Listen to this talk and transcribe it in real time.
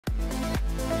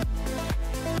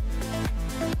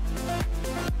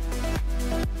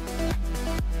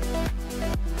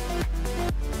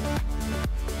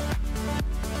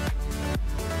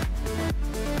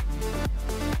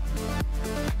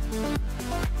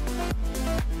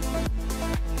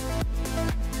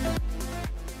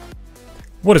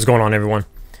What is going on, everyone?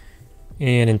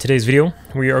 And in today's video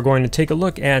we are going to take a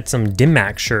look at some Dim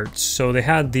Mak shirts. So they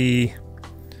had the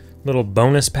little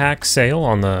bonus pack sale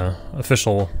on the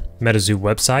official MetaZoo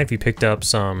website if you picked up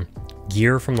some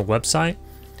gear from the website.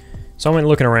 So I went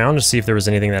looking around to see if there was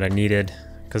anything that I needed,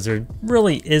 because there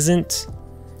really isn't.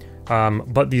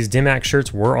 But these Dim Mak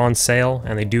shirts were on sale,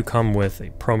 and they do come with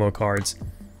promo cards.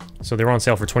 So they were on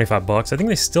sale for 25 bucks. I think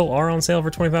they still are on sale for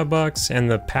 25 bucks, and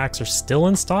the packs are still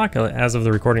in stock as of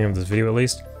the recording of this video at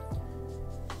least.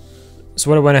 So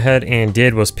what I went ahead and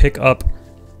did was pick up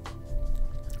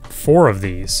 4 of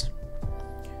these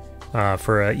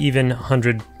for an even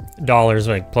 $100,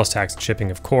 like plus tax and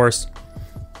shipping, of course.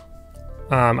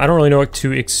 I don't really know what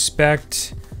to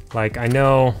expect. Like, I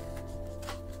know,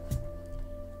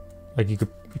 like, you could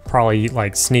probably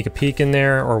like sneak a peek in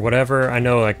there or whatever. I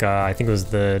know, like, I think it was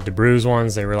the DeBrews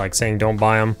ones, they were like saying don't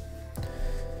buy them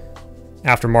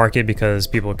aftermarket because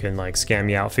people can like scam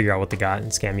you out, figure out what they got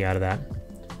and scam you out of that.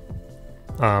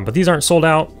 But these aren't sold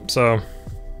out, so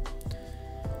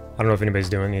I don't know if anybody's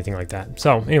doing anything like that.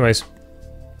 So anyways,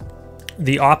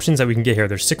 the options that we can get here,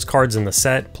 there's 6 cards in the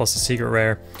set plus a secret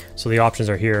rare. So the options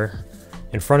are here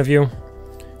in front of you.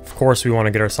 Of course, we want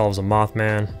to get ourselves a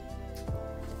Mothman,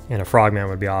 and a Frogman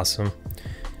would be awesome.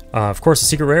 Of course, the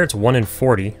secret rare, it's 1 in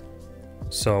 40.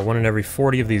 So 1 in every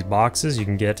 40 of these boxes, you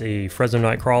can get a Fresno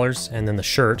Nightcrawlers, and then the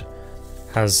shirt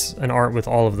has an art with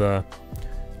all of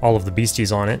the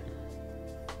beasties on it.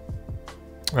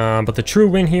 But the true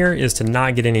win here is to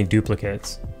not get any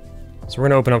duplicates. So we're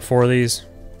gonna open up 4 of these,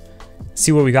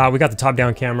 see what we got. We got the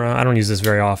top-down camera. I don't use this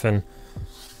very often,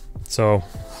 so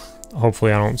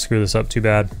hopefully I don't screw this up too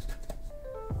bad.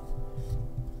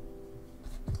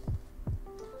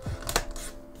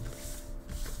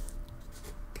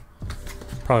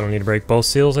 Probably don't need to break both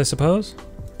seals, I suppose.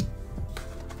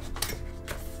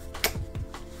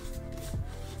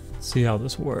 Let's see how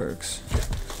this works.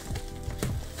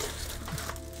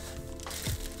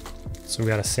 So we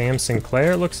got a Sam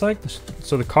Sinclair, it looks like.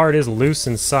 So the card is loose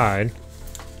inside.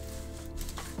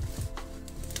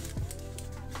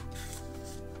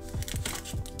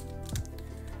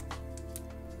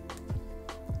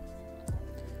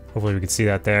 Hopefully we can see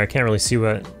that there. I can't really see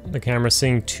what the camera's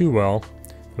seeing too well.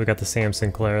 We got the Sam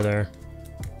Sinclair there.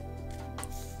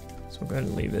 So we'll go ahead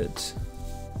and leave it.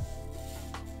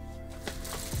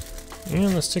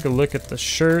 And let's take a look at the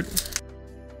shirt.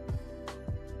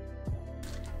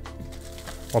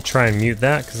 I'll try and mute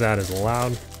that because that is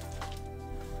loud.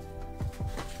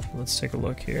 Let's take a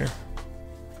look here.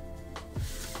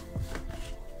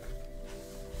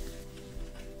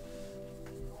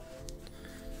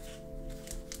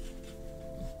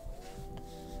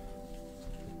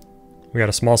 We got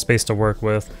a small space to work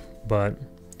with, but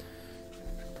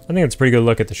I think it's a pretty good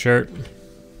look at the shirt.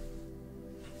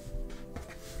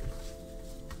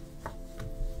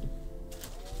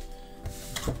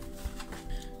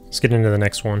 Let's get into the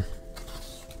next one.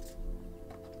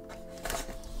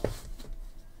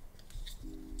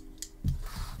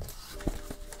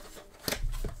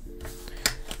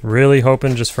 Really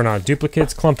hoping just for not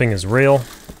duplicates. Clumping is real.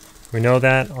 We know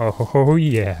that. Oh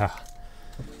yeah.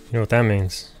 You know what that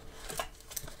means.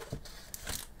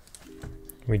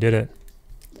 We did it.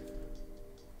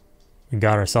 We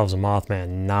got ourselves a Mothman.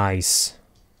 Nice.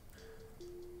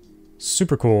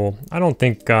 Super cool. I don't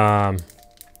think there's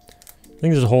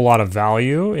a whole lot of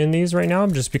value in these right now,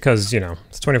 just because, you know,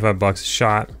 it's 25 bucks a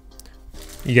shot.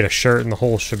 You get a shirt and the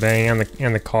whole shebang,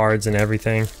 and the cards and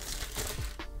everything.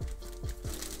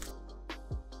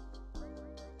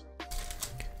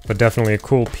 But definitely a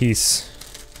cool piece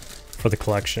for the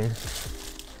collection.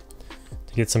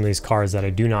 To get some of these cards that I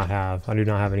do not have. I do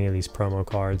not have any of these promo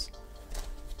cards.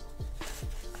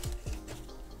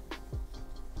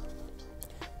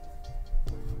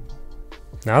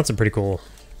 Now that's a pretty cool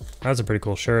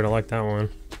shirt. I like that one.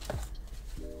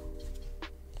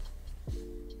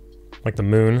 Like the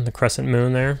moon, the crescent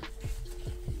moon there.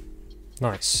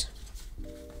 Nice.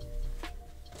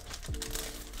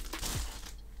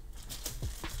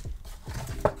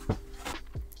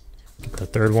 Get the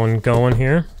third one going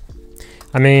here.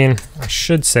 I mean, I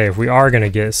should say, if we are going to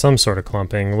get some sort of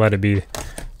clumping, let it be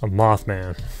a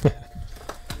Mothman.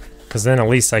 Because then at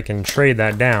least I can trade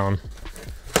that down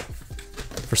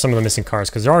for some of the missing cards,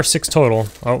 because there are 6 total.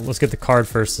 Oh, let's get the card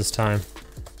first this time.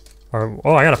 Oh,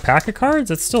 I got a pack of cards?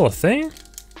 That's still a thing?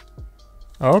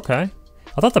 Oh, okay.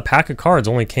 I thought the pack of cards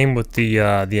only came with the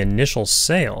initial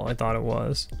sale. I thought it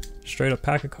was. Straight up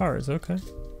pack of cards, okay.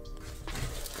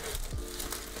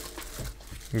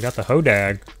 We got the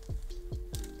Hodag.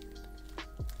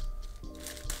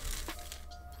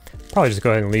 Probably just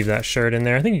go ahead and leave that shirt in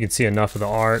there. I think you can see enough of the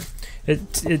art.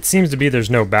 It seems to be there's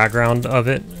no background of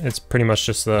it. It's pretty much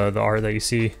just the art that you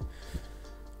see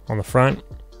on the front.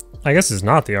 I guess it's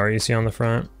not the art you see on the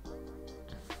front,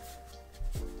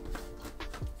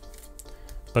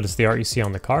 but it's the art you see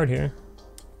on the card here.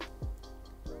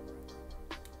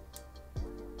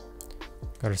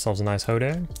 Got ourselves a nice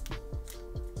Hodag.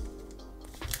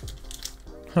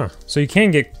 Huh. So you can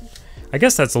get, I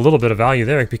guess that's a little bit of value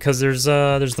there because there's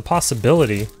the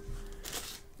possibility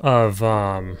of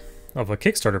a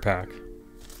Kickstarter pack.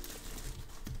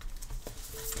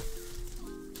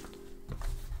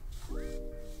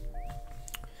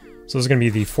 So this is going to be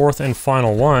the fourth and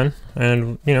final one,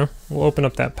 and you know, we'll open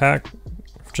up that pack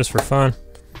just for fun.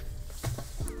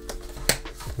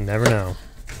 You never know.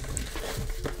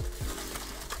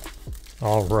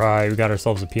 All right, we got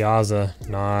ourselves a Piazza.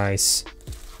 Nice.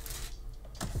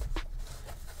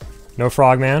 No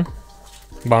Frogman.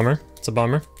 Bummer. It's a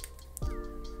bummer.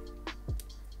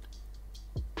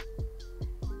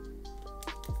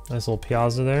 Nice little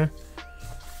Piazza there.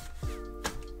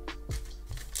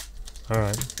 All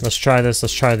right, let's try this.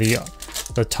 Let's try the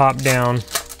top down.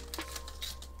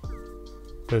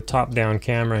 The top down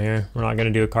camera here. We're not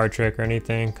gonna do a card trick or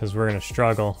anything because we're gonna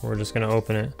struggle. We're just gonna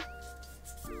open it.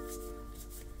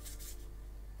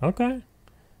 Okay.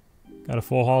 Got a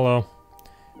full holo.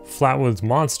 Flatwoods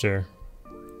Monster.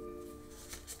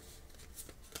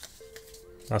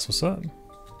 That's what's up.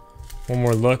 One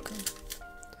more look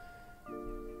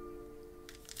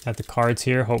at the cards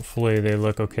here. Hopefully they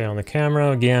look okay on the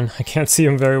camera. Again, I can't see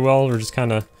them very well. We're just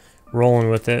kind of rolling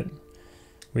with it.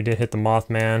 We did hit the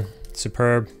Mothman,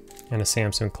 superb, and a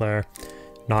Sam Sinclair.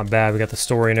 Not bad. We got the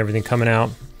story and everything coming out.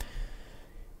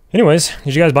 Anyways,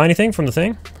 did you guys buy anything from the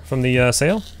thing? From the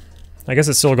sale? I guess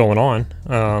it's still going on.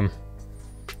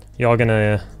 Y'all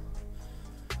gonna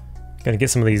get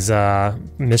some of these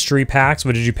mystery packs?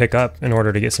 What did you pick up in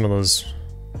order to get some of those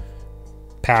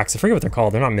packs? I forget what they're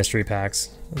called. They're not mystery packs.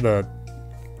 And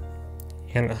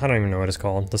I don't even know what it's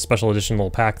called. The special edition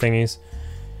little pack thingies.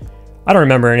 I don't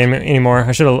remember anymore.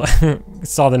 I should have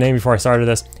saw the name before I started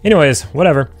this. Anyways,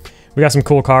 whatever. We got some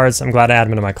cool cards. I'm glad to add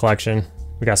them into my collection.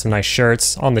 We got some nice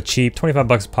shirts on the cheap. 25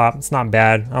 bucks a pop. It's not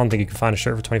bad. I don't think you can find a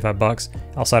shirt for 25 bucks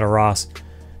outside of Ross.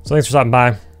 So thanks for stopping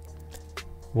by.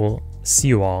 We'll see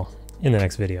you all in the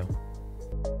next video.